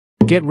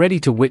Get ready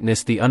to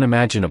witness the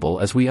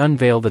unimaginable as we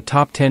unveil the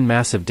top 10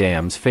 massive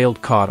dams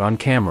failed caught on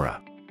camera.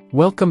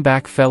 Welcome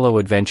back, fellow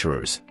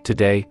adventurers.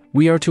 Today,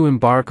 we are to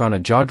embark on a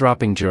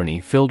jaw-dropping journey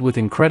filled with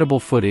incredible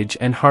footage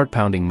and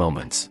heart-pounding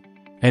moments.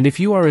 And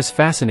if you are as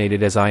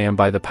fascinated as I am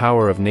by the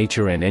power of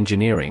nature and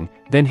engineering,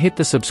 then hit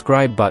the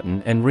subscribe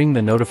button and ring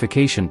the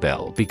notification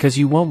bell because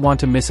you won't want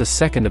to miss a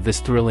second of this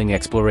thrilling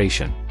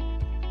exploration.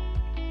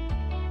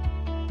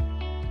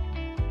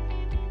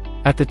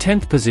 At the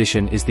 10th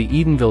position is the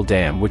Edenville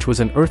Dam, which was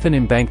an earthen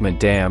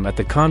embankment dam at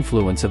the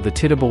confluence of the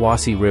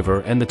Tittabawassee River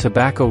and the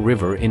Tobacco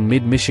River in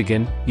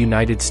mid-Michigan,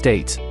 United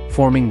States,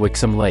 forming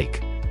Wixom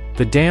Lake.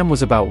 The dam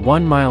was about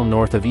 1 mile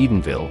north of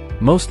Edenville,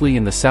 mostly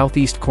in the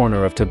southeast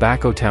corner of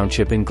Tobacco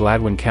Township in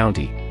Gladwin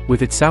County,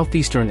 with its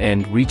southeastern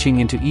end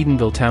reaching into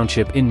Edenville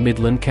Township in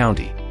Midland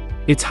County.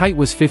 Its height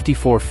was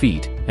 54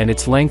 feet, and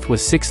its length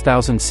was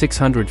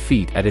 6,600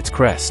 feet at its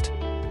crest.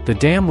 The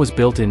dam was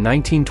built in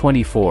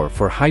 1924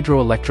 for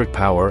hydroelectric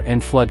power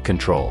and flood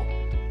control.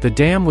 The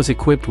dam was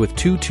equipped with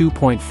two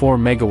 2.4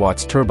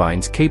 megawatts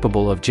turbines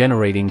capable of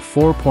generating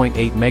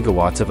 4.8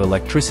 megawatts of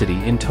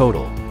electricity in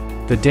total.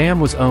 The dam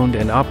was owned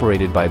and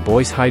operated by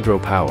Boyce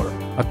Hydropower,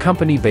 a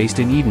company based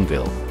in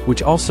Edenville,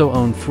 which also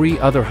owned 3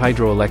 other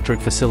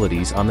hydroelectric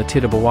facilities on the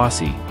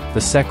Tittabawassee, the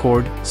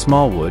Secord,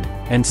 Smallwood,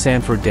 and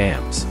Sanford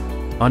dams.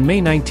 On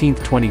May 19,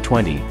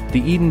 2020,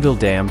 the Edenville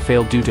Dam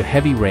failed due to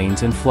heavy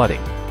rains and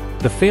flooding.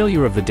 The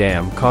failure of the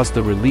dam caused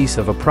the release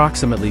of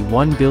approximately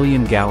 1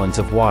 billion gallons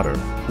of water,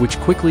 which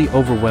quickly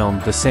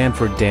overwhelmed the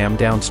Sanford Dam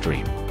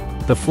downstream.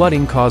 The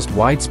flooding caused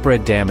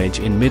widespread damage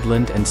in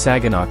Midland and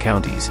Saginaw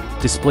counties,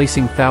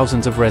 displacing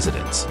thousands of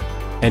residents.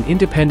 An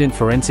independent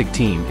forensic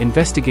team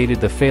investigated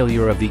the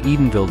failure of the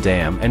Edenville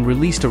Dam and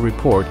released a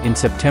report in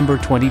September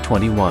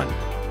 2021.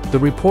 The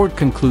report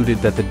concluded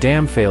that the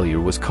dam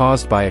failure was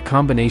caused by a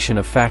combination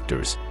of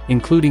factors,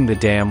 including the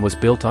dam was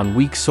built on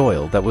weak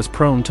soil that was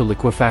prone to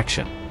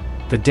liquefaction.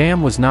 The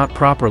dam was not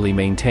properly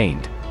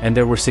maintained, and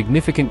there were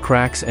significant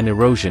cracks and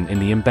erosion in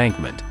the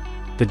embankment.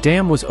 The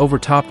dam was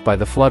overtopped by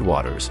the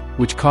floodwaters,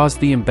 which caused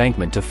the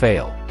embankment to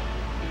fail.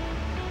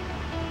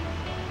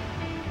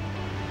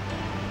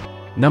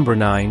 Number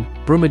 9.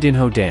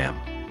 Brumadinho Dam.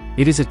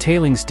 It is a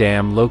tailings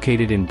dam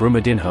located in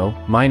Brumadinho,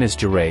 Minas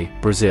Gerais,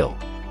 Brazil.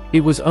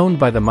 It was owned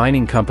by the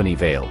mining company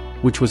Vale,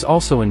 which was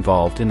also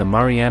involved in the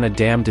Mariana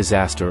Dam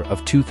disaster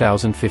of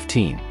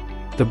 2015.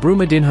 The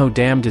Brumadinho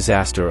Dam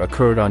disaster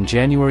occurred on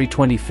January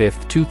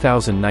 25,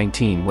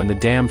 2019 when the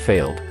dam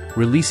failed,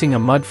 releasing a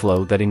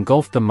mudflow that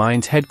engulfed the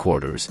mine's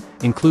headquarters,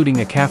 including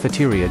a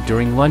cafeteria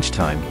during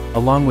lunchtime,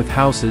 along with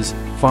houses,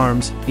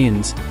 farms,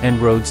 inns, and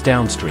roads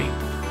downstream.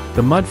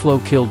 The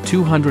mudflow killed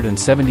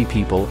 270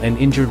 people and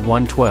injured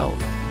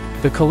 112.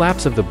 The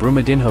collapse of the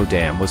Brumadinho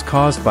Dam was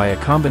caused by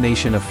a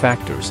combination of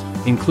factors,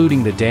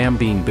 including the dam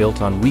being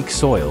built on weak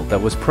soil that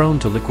was prone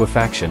to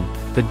liquefaction.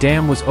 The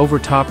dam was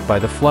overtopped by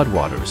the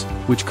floodwaters,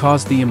 which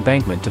caused the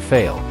embankment to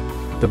fail.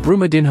 The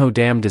Brumadinho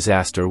Dam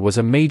disaster was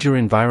a major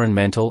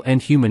environmental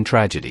and human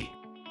tragedy.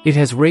 It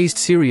has raised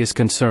serious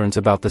concerns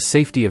about the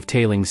safety of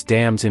tailings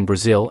dams in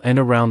Brazil and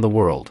around the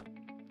world.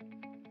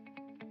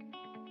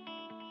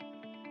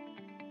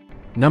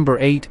 Number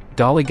 8.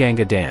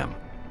 Dalaganga Dam.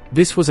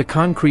 This was a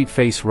concrete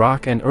face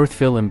rock and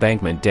earthfill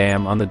embankment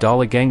dam on the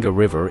Dalaganga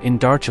River in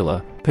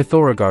Dharchula,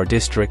 Pithoragarh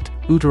district,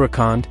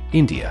 Uttarakhand,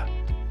 India.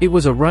 It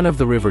was a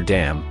run-of-the-river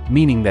dam,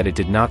 meaning that it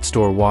did not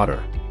store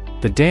water.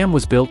 The dam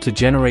was built to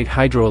generate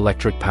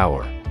hydroelectric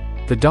power.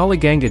 The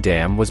Dalaganga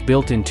Dam was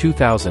built in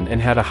 2000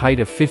 and had a height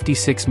of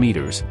 56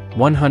 meters,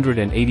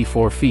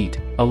 184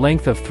 feet, a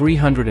length of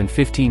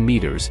 315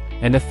 meters,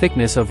 and a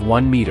thickness of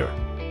 1 meter.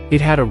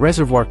 It had a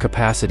reservoir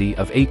capacity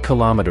of 8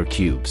 kilometer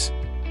cubes.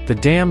 The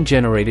dam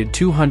generated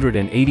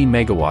 280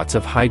 megawatts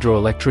of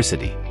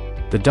hydroelectricity.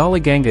 The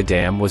Dalaganga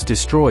Dam was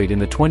destroyed in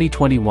the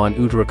 2021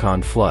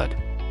 Uttarakhand flood.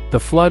 The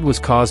flood was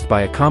caused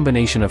by a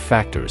combination of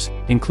factors,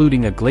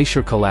 including a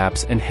glacier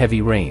collapse and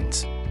heavy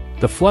rains.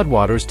 The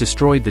floodwaters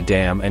destroyed the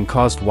dam and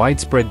caused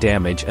widespread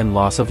damage and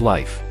loss of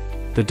life.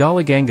 The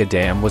Dalaganga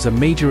Dam was a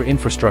major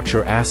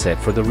infrastructure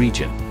asset for the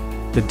region.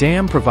 The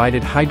dam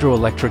provided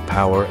hydroelectric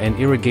power and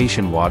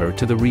irrigation water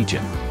to the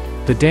region.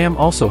 The dam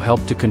also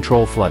helped to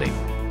control flooding.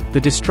 The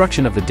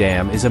destruction of the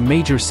dam is a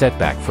major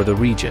setback for the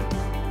region.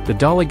 The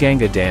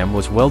Dalaganga Dam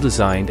was well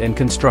designed and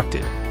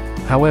constructed.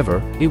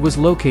 However, it was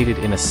located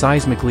in a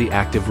seismically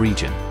active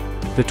region.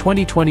 The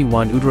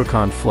 2021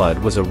 Uttarakhand flood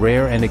was a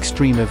rare and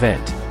extreme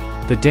event.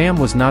 The dam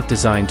was not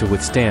designed to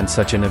withstand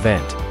such an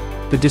event.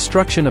 The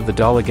destruction of the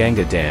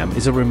Dalaganga Dam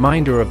is a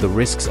reminder of the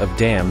risks of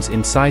dams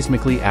in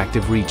seismically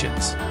active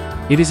regions.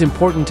 It is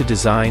important to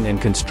design and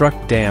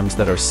construct dams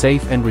that are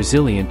safe and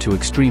resilient to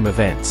extreme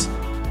events.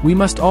 We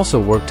must also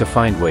work to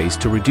find ways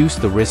to reduce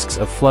the risks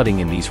of flooding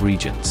in these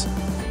regions.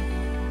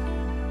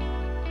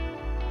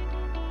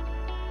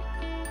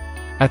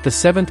 At the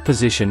 7th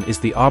position is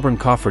the Auburn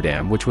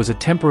Cofferdam, which was a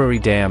temporary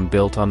dam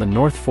built on the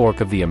North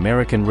Fork of the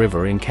American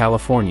River in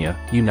California,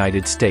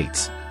 United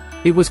States.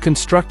 It was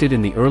constructed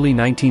in the early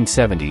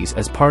 1970s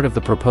as part of the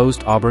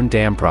proposed Auburn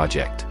Dam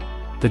project.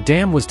 The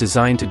dam was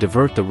designed to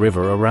divert the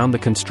river around the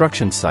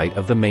construction site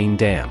of the main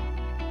dam.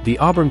 The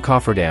Auburn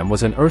Cofferdam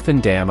was an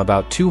earthen dam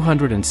about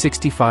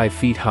 265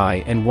 feet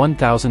high and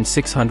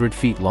 1,600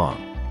 feet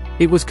long.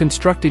 It was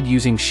constructed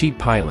using sheet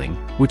piling,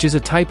 which is a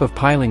type of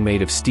piling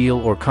made of steel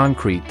or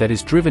concrete that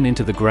is driven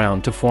into the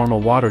ground to form a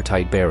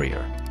watertight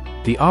barrier.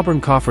 The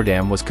Auburn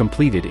Cofferdam was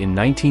completed in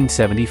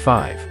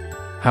 1975.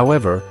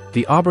 However,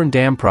 the Auburn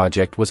Dam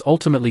project was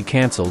ultimately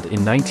cancelled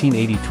in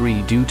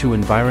 1983 due to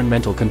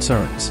environmental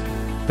concerns.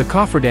 The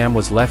cofferdam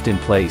was left in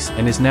place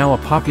and is now a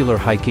popular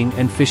hiking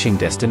and fishing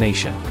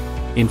destination.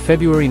 In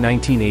February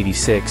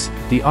 1986,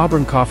 the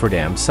Auburn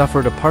Cofferdam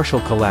suffered a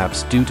partial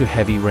collapse due to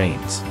heavy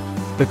rains.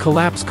 The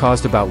collapse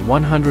caused about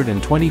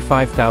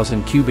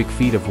 125,000 cubic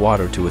feet of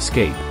water to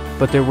escape,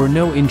 but there were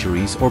no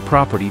injuries or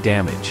property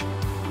damage.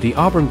 The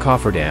Auburn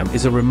Cofferdam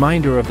is a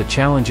reminder of the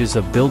challenges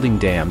of building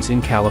dams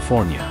in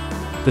California.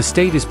 The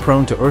state is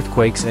prone to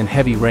earthquakes and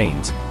heavy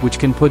rains, which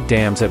can put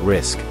dams at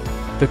risk.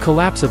 The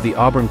collapse of the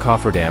Auburn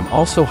Cofferdam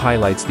also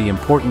highlights the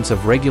importance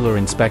of regular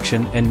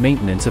inspection and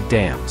maintenance of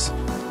dams.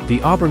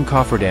 The Auburn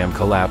Cofferdam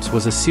collapse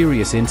was a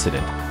serious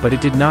incident, but it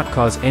did not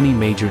cause any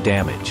major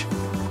damage.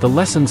 The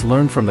lessons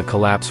learned from the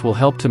collapse will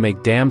help to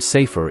make dams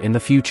safer in the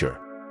future.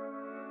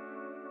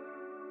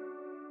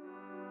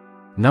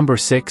 Number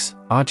 6.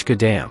 Ajka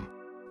Dam.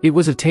 It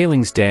was a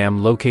tailings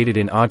dam located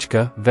in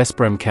Ajka,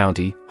 Veszprém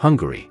County,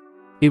 Hungary.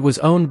 It was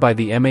owned by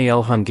the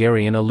MAL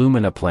Hungarian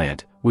alumina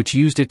plant, which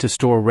used it to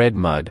store red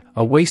mud,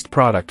 a waste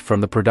product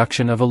from the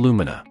production of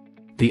alumina.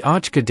 The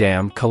Ajka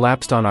Dam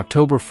collapsed on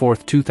October 4,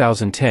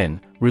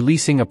 2010,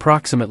 releasing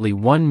approximately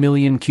 1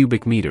 million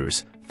cubic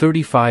meters,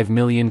 35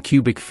 million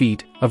cubic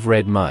feet, of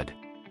red mud.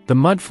 The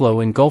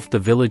mudflow engulfed the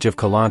village of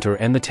Kalantar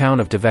and the town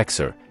of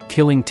Devexer,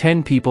 killing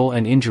 10 people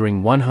and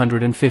injuring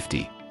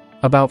 150.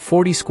 About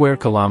 40 square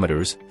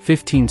kilometers,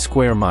 15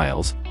 square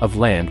miles, of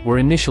land were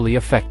initially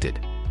affected.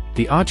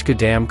 The Ajka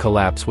Dam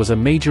collapse was a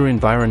major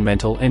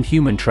environmental and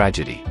human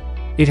tragedy.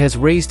 It has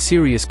raised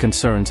serious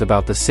concerns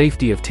about the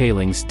safety of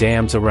tailings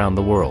dams around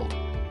the world.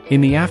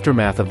 In the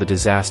aftermath of the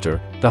disaster,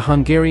 the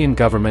Hungarian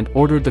government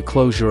ordered the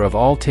closure of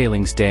all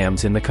tailings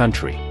dams in the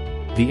country.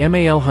 The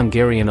MAL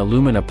Hungarian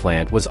alumina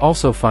plant was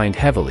also fined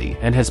heavily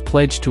and has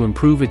pledged to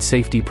improve its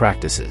safety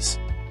practices.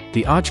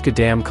 The Ajka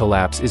Dam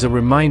collapse is a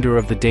reminder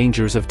of the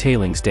dangers of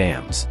tailings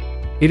dams.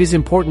 It is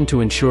important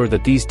to ensure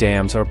that these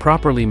dams are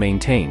properly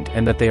maintained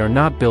and that they are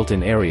not built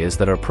in areas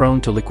that are prone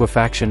to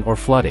liquefaction or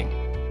flooding.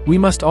 We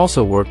must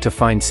also work to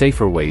find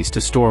safer ways to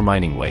store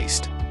mining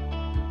waste.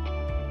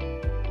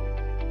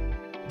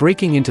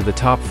 Breaking into the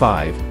top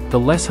 5, the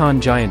Leshan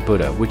Giant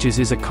Buddha, which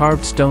is a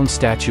carved stone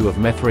statue of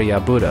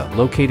Maitreya Buddha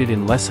located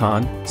in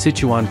Leshan,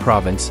 Sichuan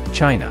Province,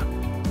 China.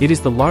 It is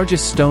the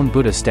largest stone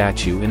Buddha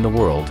statue in the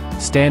world,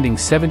 standing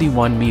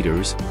 71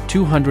 meters,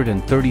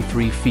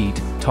 233 feet,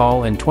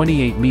 tall and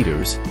 28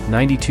 meters,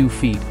 92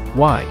 feet,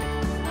 wide.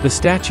 The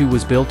statue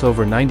was built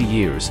over 90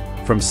 years,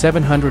 from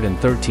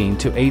 713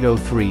 to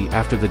 803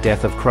 after the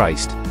death of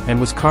Christ, and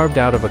was carved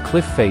out of a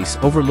cliff face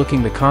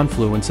overlooking the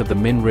confluence of the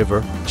Min River,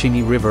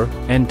 Qingyi River,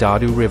 and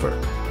Dadu River.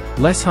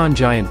 Leshan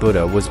Giant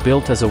Buddha was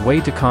built as a way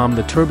to calm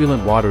the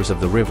turbulent waters of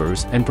the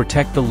rivers and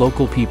protect the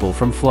local people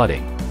from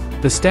flooding.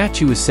 The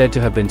statue is said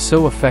to have been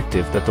so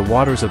effective that the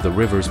waters of the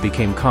rivers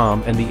became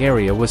calm and the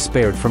area was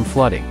spared from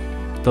flooding.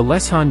 The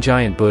Leshan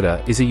Giant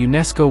Buddha is a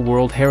UNESCO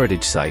World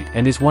Heritage Site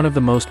and is one of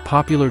the most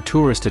popular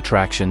tourist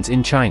attractions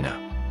in China.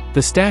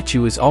 The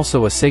statue is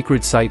also a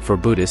sacred site for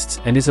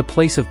Buddhists and is a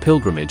place of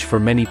pilgrimage for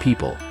many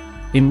people.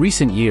 In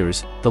recent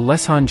years, the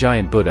Leshan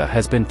Giant Buddha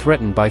has been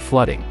threatened by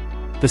flooding.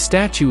 The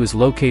statue is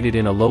located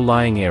in a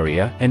low-lying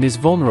area and is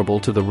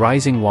vulnerable to the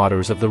rising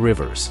waters of the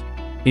rivers.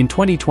 In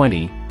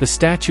 2020, the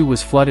statue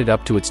was flooded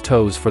up to its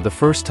toes for the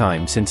first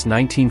time since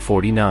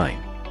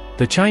 1949.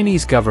 The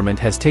Chinese government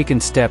has taken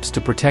steps to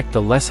protect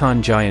the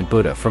Leshan Giant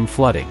Buddha from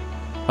flooding.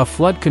 A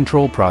flood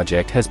control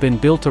project has been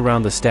built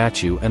around the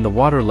statue and the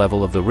water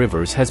level of the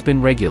rivers has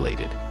been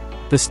regulated.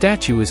 The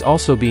statue is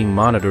also being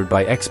monitored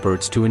by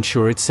experts to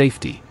ensure its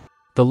safety.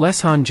 The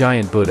Leshan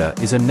Giant Buddha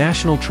is a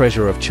national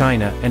treasure of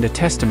China and a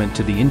testament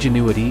to the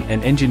ingenuity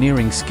and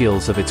engineering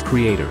skills of its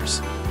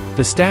creators.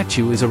 The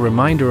statue is a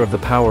reminder of the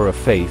power of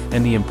faith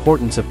and the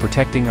importance of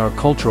protecting our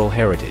cultural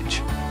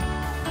heritage.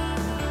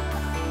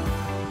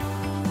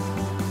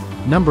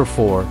 Number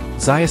 4,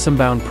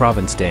 Xayasumbound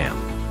Province Dam.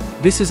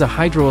 This is a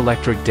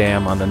hydroelectric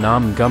dam on the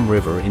Nam Ngum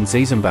River in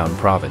Xayasumbound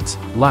Province,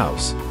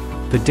 Laos.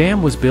 The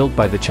dam was built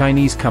by the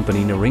Chinese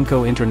company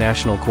Norinco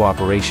International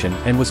Cooperation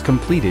and was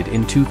completed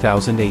in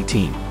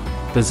 2018.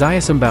 The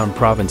Xayasumbound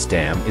Province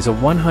Dam is a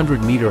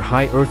 100-meter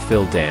high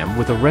earth-filled dam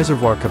with a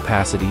reservoir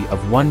capacity of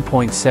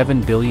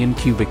 1.7 billion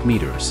cubic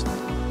meters.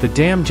 The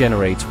dam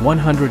generates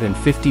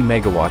 150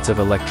 megawatts of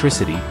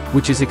electricity,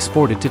 which is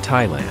exported to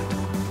Thailand.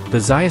 The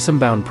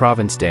Xayasumbound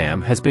Province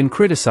Dam has been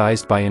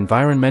criticized by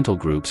environmental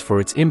groups for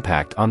its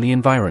impact on the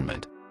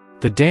environment.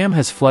 The dam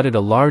has flooded a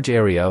large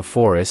area of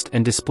forest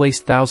and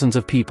displaced thousands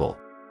of people.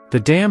 The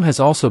dam has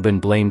also been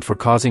blamed for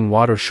causing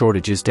water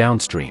shortages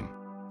downstream.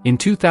 In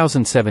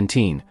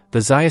 2017, the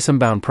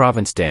Xayasambon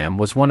Province Dam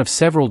was one of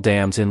several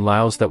dams in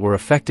Laos that were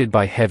affected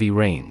by heavy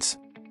rains.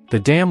 The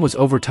dam was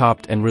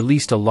overtopped and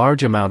released a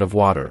large amount of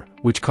water,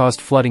 which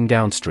caused flooding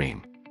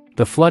downstream.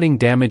 The flooding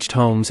damaged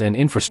homes and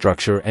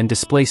infrastructure and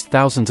displaced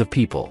thousands of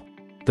people.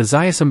 The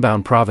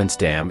Xayasambon Province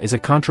Dam is a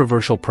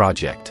controversial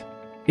project.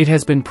 It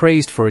has been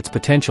praised for its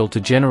potential to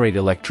generate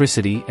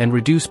electricity and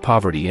reduce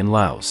poverty in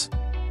Laos.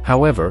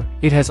 However,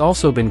 it has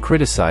also been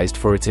criticized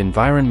for its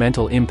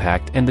environmental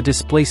impact and the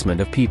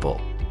displacement of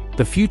people.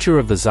 The future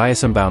of the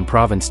Xayasambon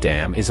Province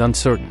Dam is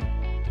uncertain.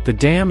 The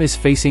dam is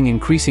facing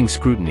increasing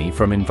scrutiny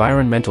from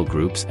environmental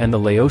groups, and the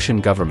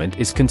Laotian government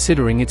is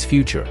considering its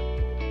future.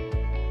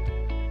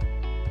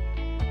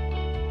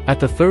 At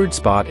the third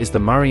spot is the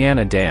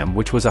Mariana Dam,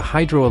 which was a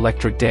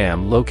hydroelectric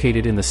dam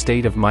located in the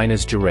state of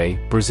Minas Gerais,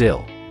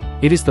 Brazil.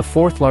 It is the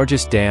fourth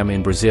largest dam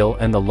in Brazil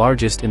and the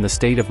largest in the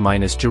state of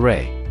Minas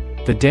Gerais.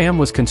 The dam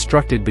was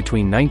constructed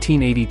between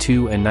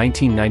 1982 and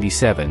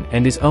 1997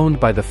 and is owned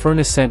by the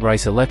Furnas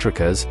Centrais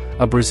Elétricas,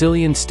 a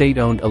Brazilian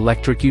state-owned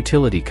electric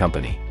utility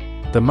company.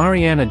 The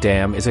Mariana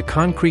Dam is a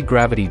concrete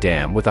gravity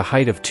dam with a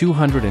height of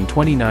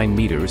 229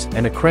 meters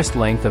and a crest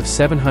length of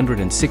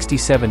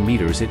 767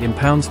 meters. It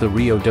impounds the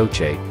Rio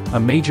Doce, a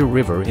major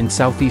river in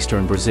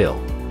southeastern Brazil.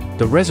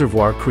 The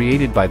reservoir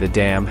created by the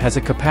dam has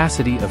a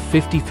capacity of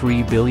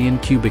 53 billion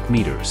cubic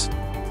meters.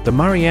 The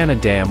Mariana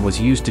Dam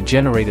was used to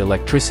generate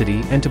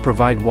electricity and to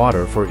provide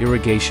water for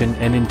irrigation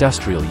and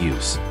industrial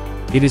use.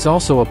 It is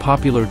also a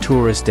popular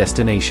tourist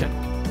destination.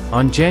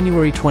 On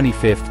January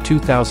 25,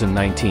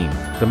 2019,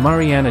 the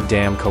Mariana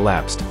Dam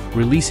collapsed,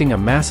 releasing a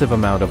massive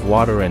amount of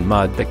water and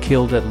mud that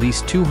killed at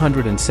least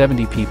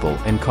 270 people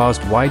and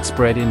caused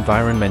widespread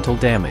environmental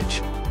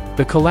damage.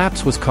 The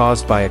collapse was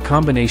caused by a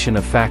combination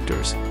of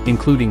factors,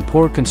 including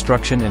poor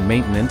construction and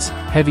maintenance,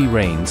 heavy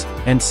rains,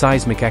 and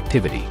seismic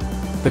activity.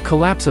 The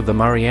collapse of the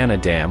Mariana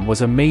Dam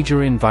was a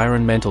major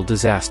environmental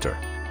disaster.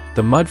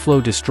 The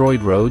mudflow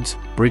destroyed roads,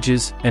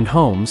 bridges, and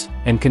homes,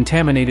 and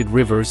contaminated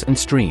rivers and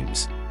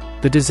streams.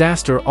 The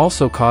disaster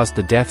also caused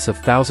the deaths of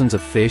thousands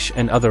of fish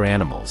and other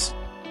animals.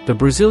 The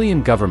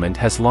Brazilian government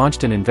has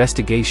launched an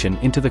investigation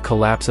into the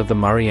collapse of the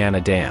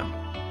Mariana Dam.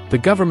 The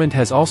government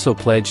has also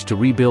pledged to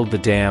rebuild the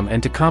dam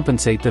and to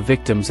compensate the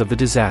victims of the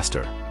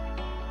disaster.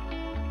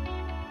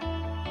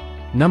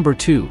 Number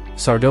 2,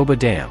 Sardoba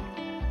Dam.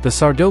 The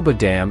Sardoba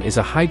Dam is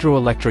a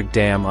hydroelectric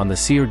dam on the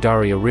Syr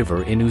Darya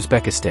River in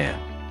Uzbekistan.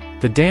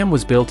 The dam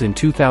was built in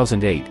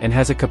 2008 and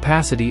has a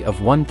capacity of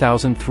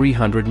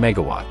 1,300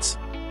 megawatts.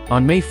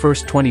 On May 1,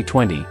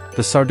 2020,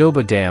 the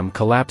Sardoba Dam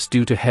collapsed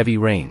due to heavy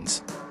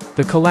rains.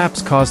 The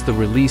collapse caused the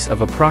release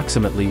of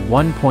approximately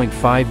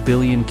 1.5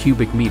 billion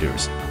cubic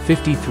meters,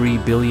 53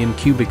 billion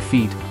cubic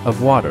feet,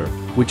 of water,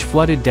 which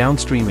flooded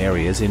downstream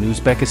areas in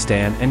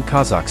Uzbekistan and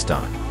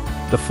Kazakhstan.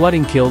 The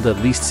flooding killed at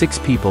least 6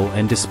 people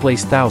and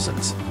displaced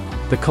thousands.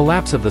 The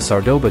collapse of the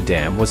Sardoba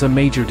Dam was a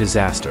major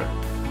disaster.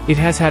 It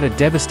has had a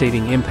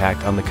devastating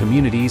impact on the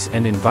communities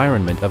and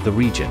environment of the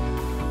region.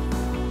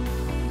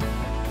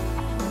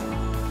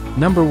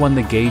 Number 1,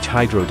 the Gage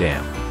Hydro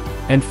Dam.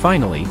 And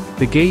finally,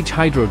 the Gage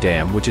Hydro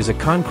Dam, which is a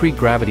concrete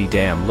gravity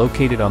dam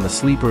located on the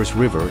Sleepers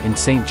River in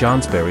St.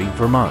 Johnsbury,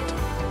 Vermont.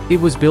 It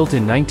was built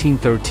in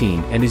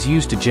 1913 and is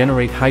used to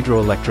generate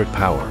hydroelectric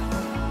power.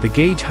 The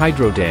Gage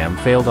Hydro Dam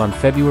failed on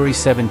February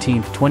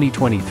 17,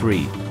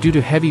 2023, due to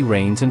heavy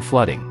rains and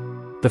flooding.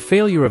 The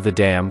failure of the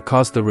dam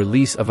caused the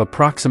release of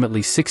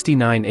approximately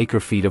 69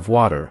 acre-feet of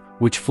water,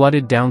 which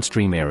flooded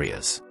downstream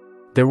areas.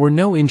 There were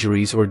no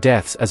injuries or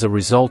deaths as a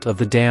result of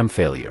the dam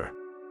failure.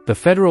 The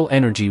Federal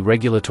Energy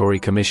Regulatory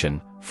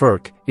Commission,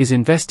 FERC, is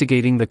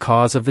investigating the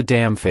cause of the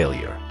dam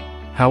failure.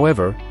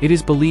 However, it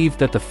is believed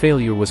that the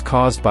failure was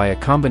caused by a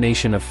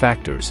combination of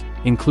factors,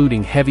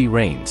 including heavy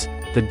rains.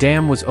 The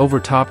dam was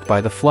overtopped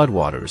by the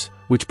floodwaters,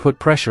 which put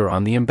pressure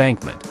on the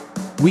embankment.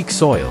 Weak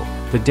soil.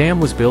 The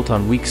dam was built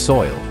on weak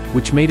soil,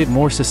 which made it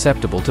more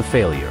susceptible to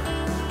failure.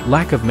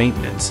 Lack of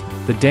maintenance.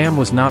 The dam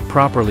was not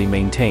properly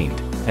maintained,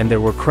 and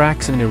there were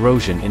cracks and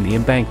erosion in the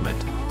embankment.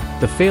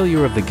 The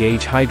failure of the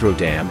Gage Hydro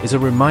Dam is a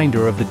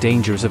reminder of the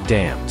dangers of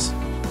dams.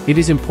 It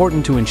is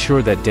important to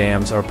ensure that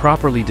dams are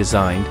properly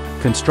designed,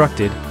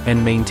 constructed,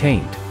 and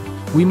maintained.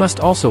 We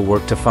must also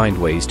work to find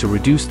ways to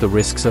reduce the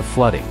risks of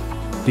flooding.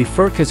 The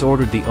FERC has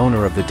ordered the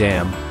owner of the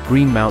dam,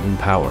 Green Mountain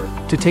Power,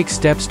 to take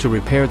steps to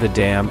repair the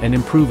dam and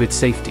improve its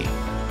safety.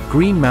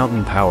 Green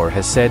Mountain Power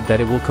has said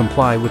that it will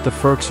comply with the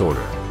FERC's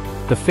order.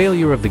 The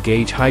failure of the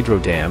Gage Hydro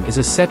Dam is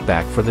a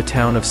setback for the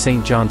town of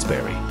St.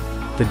 Johnsbury.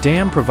 The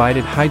dam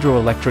provided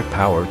hydroelectric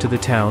power to the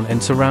town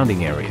and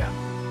surrounding area.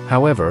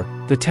 However,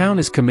 the town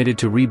is committed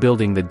to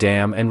rebuilding the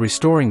dam and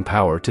restoring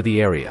power to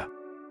the area.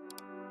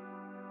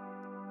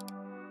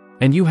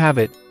 And you have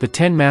it, the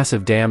 10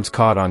 massive dams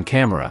caught on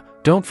camera.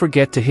 Don't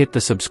forget to hit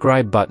the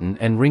subscribe button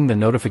and ring the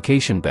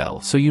notification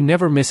bell so you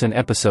never miss an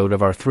episode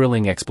of our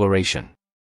thrilling exploration.